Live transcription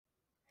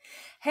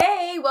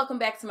welcome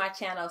back to my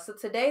channel. So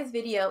today's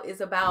video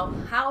is about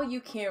how you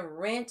can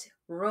rent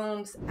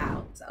rooms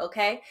out.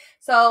 Okay,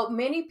 so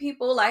many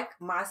people like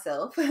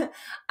myself,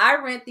 I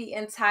rent the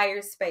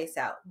entire space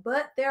out,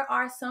 but there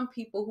are some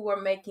people who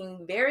are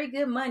making very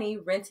good money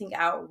renting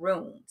out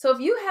rooms. So if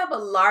you have a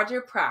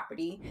larger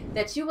property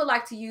that you would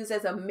like to use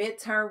as a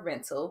midterm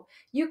rental,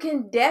 you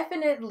can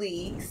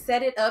definitely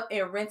set it up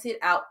and rent it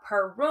out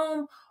per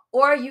room,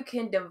 or you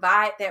can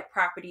divide that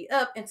property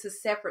up into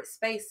separate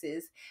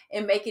spaces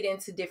and make it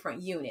into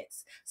different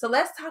units. So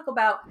let's talk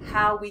about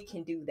how we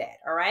can do that,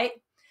 all right?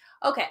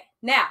 Okay,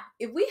 now,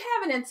 if we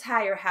have an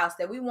entire house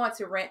that we want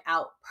to rent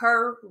out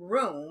per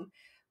room,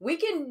 we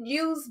can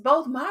use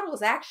both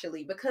models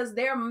actually, because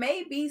there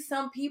may be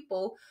some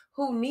people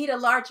who need a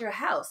larger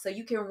house. So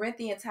you can rent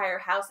the entire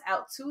house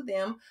out to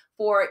them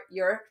for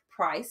your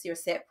price, your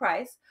set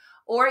price,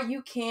 or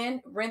you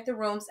can rent the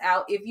rooms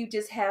out if you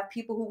just have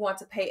people who want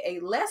to pay a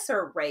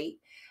lesser rate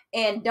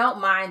and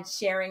don't mind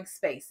sharing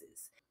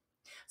spaces.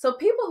 So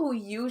people who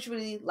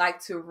usually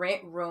like to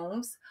rent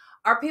rooms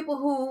are people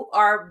who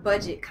are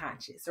budget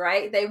conscious,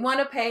 right? They want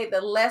to pay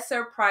the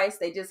lesser price.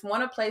 They just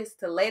want a place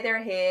to lay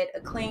their head,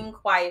 a clean,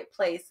 quiet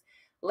place,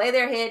 lay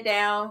their head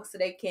down so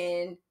they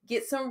can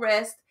get some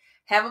rest,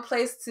 have a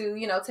place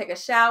to, take a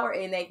shower,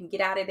 and they can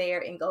get out of there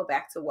and go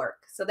back to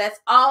work. So that's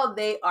all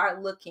they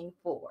are looking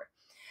for.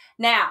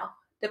 Now,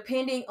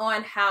 depending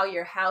on how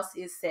your house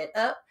is set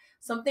up,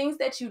 some things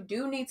that you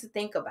do need to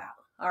think about.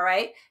 All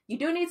right. You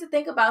do need to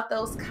think about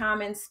those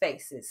common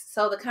spaces.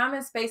 So the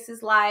common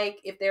spaces, like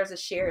if there's a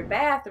shared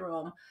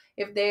bathroom,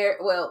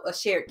 a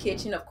shared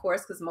kitchen, of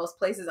course, because most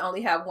places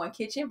only have one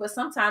kitchen, but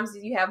sometimes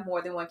you have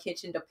more than one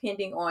kitchen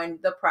depending on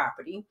the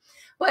property.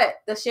 But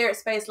the shared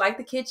space, like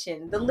the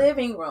kitchen, the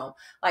living room,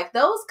 like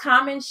those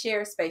common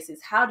shared spaces,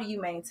 how do you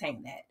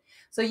maintain that?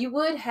 So you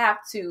would have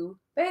to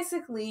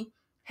basically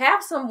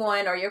have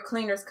someone or your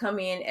cleaners come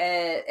in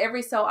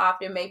every so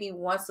often, maybe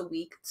once a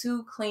week,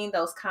 to clean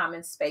those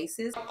common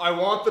spaces. I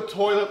want the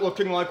toilet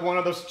looking like one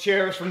of those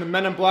chairs from the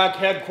Men in Black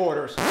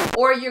headquarters.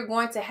 Or you're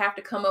going to have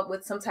to come up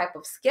with some type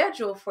of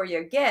schedule for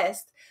your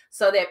guests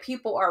so that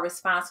people are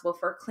responsible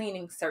for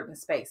cleaning certain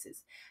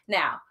spaces.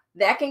 Now,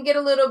 that can get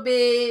a little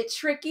bit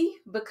tricky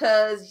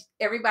because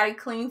everybody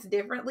cleans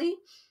differently.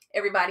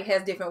 Everybody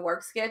has different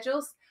work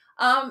schedules.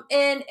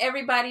 And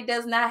everybody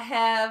does not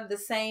have the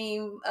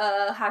same,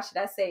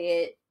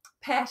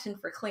 passion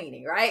for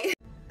cleaning, right?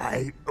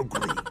 I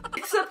agree.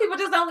 Some people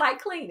just don't like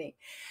cleaning.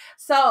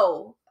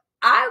 So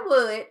I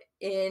would,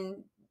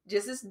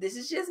 this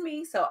is just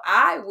me, so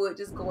I would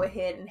just go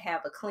ahead and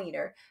have a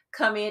cleaner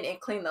come in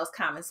and clean those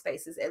common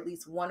spaces at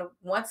least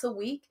once a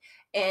week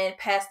and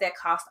pass that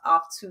cost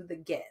off to the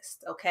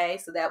guest. Okay,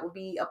 so that would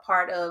be a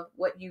part of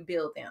what you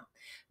bill them.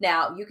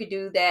 Now, you could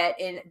do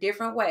that in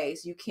different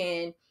ways. You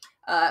can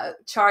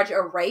charge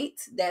a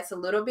rate that's a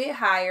little bit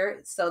higher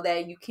so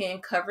that you can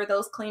cover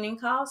those cleaning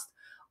costs,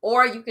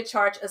 or you could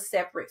charge a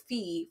separate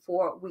fee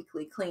for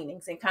weekly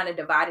cleanings and kind of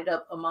divide it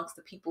up amongst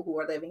the people who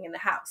are living in the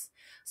house.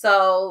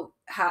 So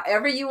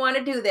however you want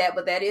to do that,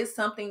 but that is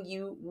something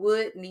you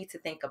would need to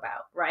think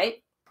about,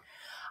 right?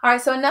 All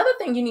right, so another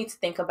thing you need to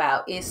think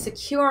about is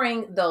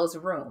securing those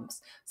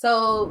rooms.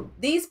 So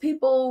these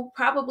people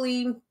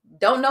probably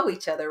don't know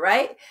each other,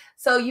 right?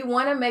 So you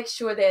want to make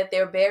sure that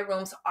their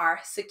bedrooms are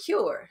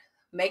secure.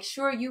 Make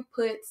sure you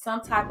put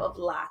some type of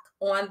lock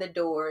on the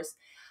doors.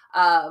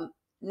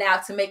 Now,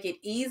 to make it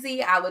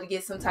easy, I would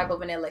get some type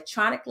of an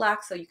electronic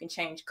lock so you can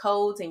change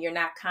codes and you're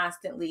not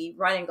constantly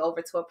running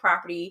over to a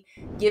property,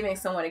 giving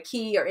someone a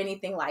key or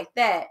anything like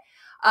that.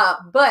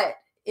 But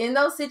in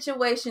those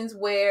situations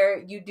where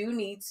you do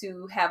need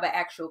to have an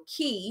actual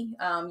key,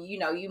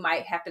 you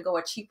might have to go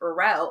a cheaper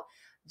route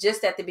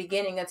just at the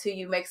beginning until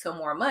you make some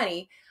more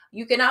money.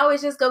 You can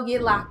always just go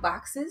get lock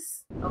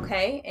boxes,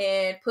 okay,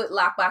 and put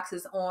lock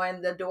boxes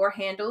on the door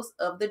handles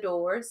of the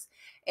doors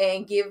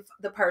and give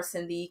the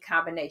person the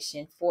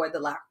combination for the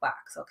lock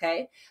box,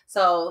 okay?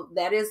 So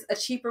that is a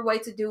cheaper way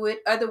to do it.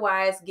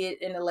 Otherwise,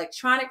 get an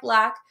electronic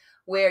lock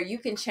where you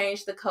can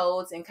change the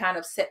codes and kind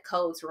of set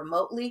codes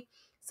remotely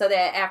so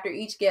that after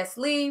each guest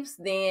leaves,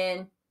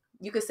 then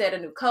you can set a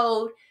new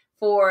code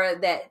for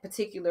that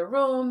particular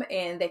room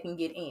and they can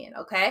get in,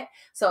 okay?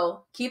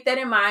 So keep that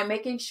in mind,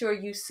 making sure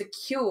you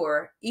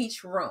secure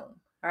each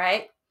room, all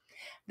right?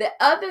 The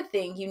other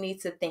thing you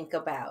need to think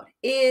about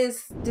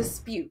is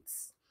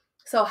disputes.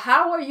 So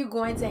how are you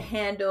going to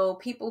handle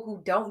people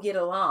who don't get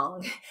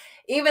along?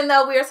 Even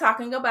though we're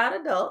talking about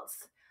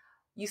adults,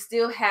 you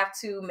still have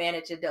to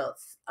manage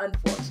adults,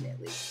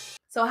 unfortunately.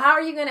 So how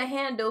are you going to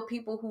handle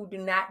people who do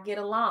not get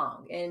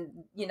along and,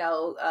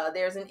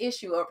 there's an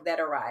issue that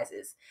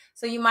arises?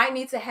 So you might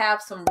need to have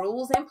some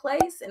rules in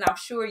place, and I'm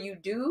sure you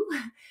do,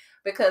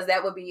 because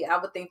that would be, I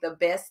would think, the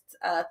best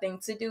thing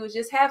to do is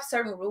just have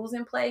certain rules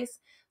in place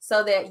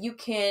so that you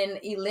can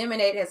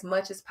eliminate as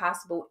much as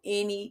possible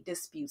any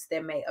disputes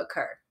that may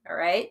occur, all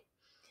right?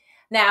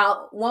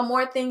 Now, one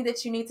more thing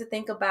that you need to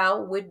think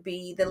about would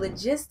be the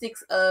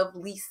logistics of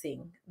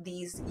leasing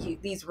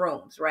these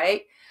rooms,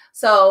 right?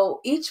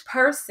 So each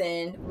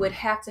person would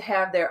have to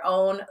have their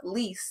own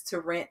lease to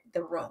rent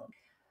the room.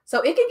 So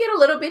it can get a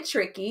little bit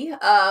tricky.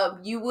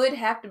 You would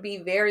have to be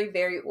very,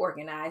 very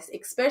organized,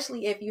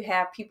 especially if you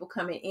have people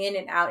coming in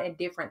and out at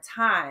different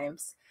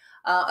times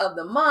of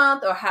the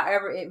month or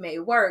however it may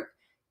work.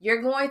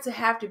 You're going to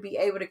have to be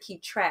able to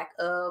keep track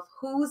of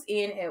who's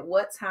in at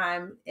what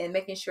time and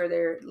making sure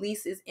their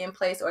lease is in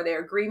place or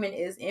their agreement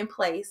is in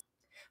place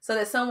so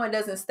that someone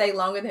doesn't stay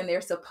longer than they're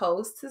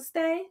supposed to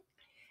stay.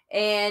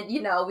 And,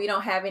 we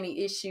don't have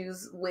any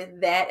issues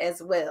with that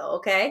as well.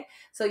 Okay.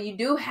 So you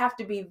do have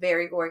to be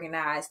very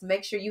organized.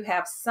 Make sure you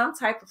have some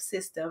type of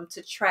system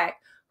to track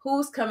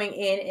who's coming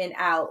in and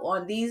out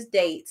on these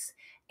dates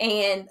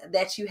and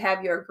that you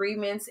have your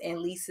agreements and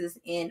leases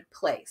in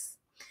place.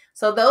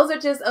 So those are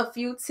just a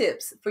few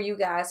tips for you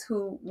guys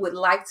who would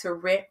like to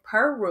rent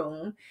per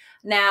room.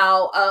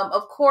 Now,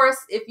 of course,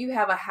 if you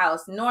have a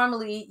house,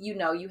 normally,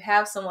 you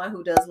have someone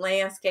who does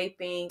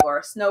landscaping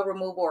or snow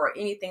removal or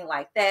anything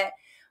like that.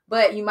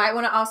 But you might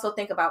want to also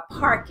think about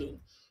parking.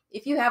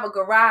 If you have a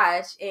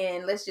garage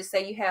and let's just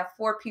say you have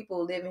 4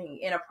 people living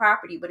in a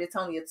property, but it's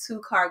only a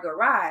 2-car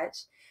garage,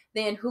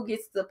 then who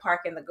gets to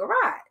park in the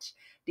garage?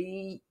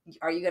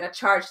 Are you going to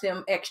charge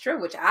them extra,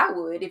 which I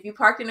would? If you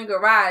parked in a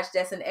garage,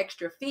 that's an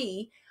extra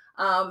fee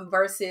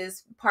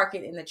versus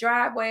parking in the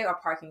driveway or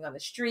parking on the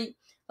street.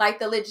 Like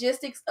the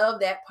logistics of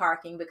that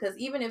parking, because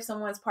even if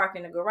someone's parked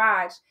in a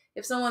garage,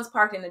 if someone's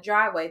parked in the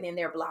driveway, then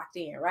they're blocked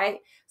in, right?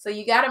 So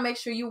you got to make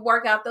sure you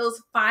work out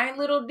those fine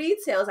little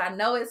details. I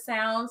know it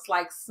sounds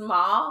like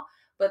small,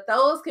 but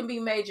those can be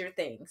major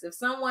things. If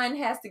someone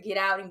has to get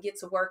out and get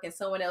to work and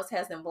someone else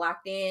has them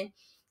blocked in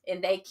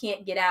and they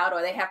can't get out,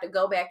 or they have to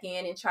go back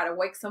in and try to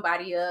wake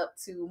somebody up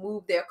to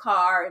move their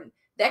car, and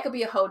that could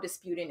be a whole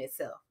dispute in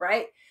itself,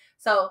 right?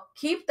 So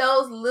keep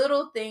those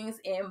little things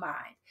in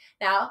mind.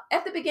 Now,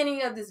 at the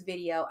beginning of this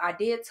video, I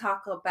did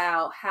talk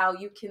about how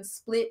you can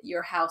split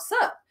your house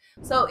up.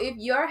 So if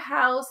your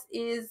house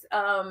is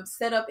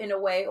set up in a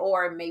way,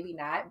 or maybe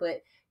not,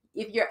 but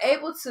if you're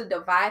able to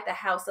divide the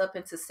house up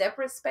into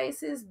separate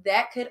spaces,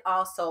 that could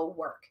also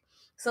work.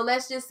 So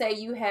let's just say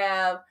you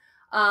have,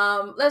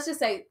 let's just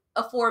say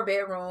a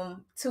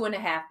 4-bedroom,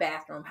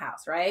 2.5-bathroom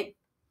house, right?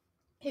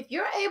 If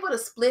you're able to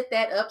split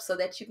that up so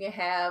that you can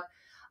have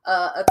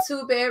a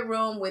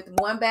 2-bedroom with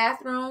 1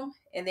 bathroom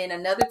and then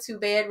another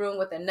 2-bedroom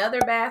with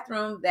another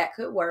bathroom, that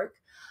could work.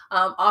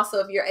 Also,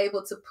 if you're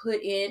able to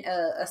put in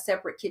a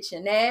separate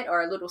kitchenette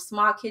or a little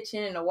small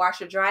kitchen and a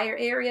washer dryer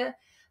area,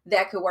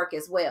 that could work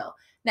as well.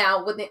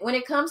 Now, when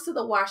it comes to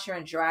the washer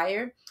and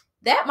dryer,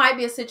 that might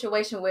be a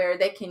situation where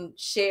they can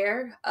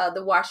share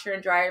the washer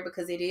and dryer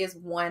because it is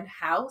one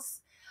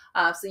house.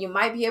 So you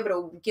might be able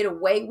to get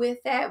away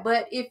with that.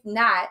 But if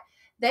not,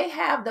 they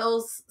have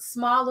those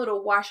small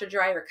little washer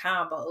dryer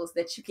combos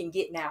that you can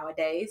get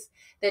nowadays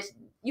that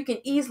you can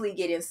easily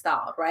get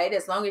installed, right?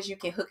 As long as you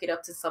can hook it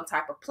up to some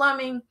type of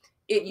plumbing,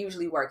 it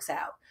usually works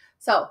out.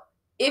 So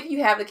if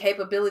you have the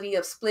capability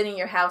of splitting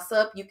your house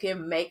up, you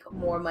can make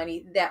more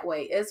money that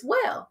way as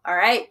well. All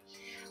right.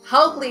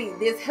 Hopefully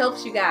this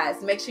helps you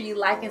guys. Make sure you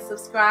like and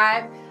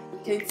subscribe.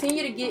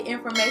 Continue to get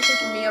information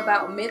from me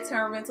about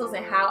midterm rentals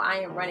and how I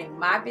am running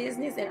my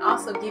business, and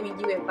also giving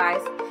you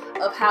advice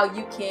of how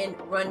you can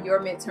run your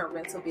midterm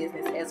rental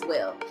business as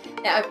well.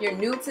 Now, if you're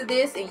new to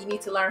this and you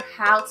need to learn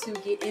how to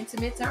get into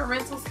midterm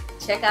rentals,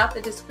 check out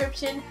the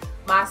description.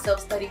 My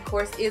self-study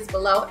course is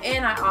below,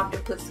 and I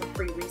often put some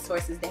free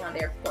resources down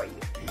there for you.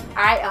 All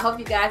right, I hope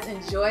you guys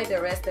enjoy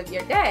the rest of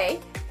your day,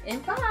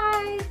 and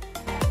bye.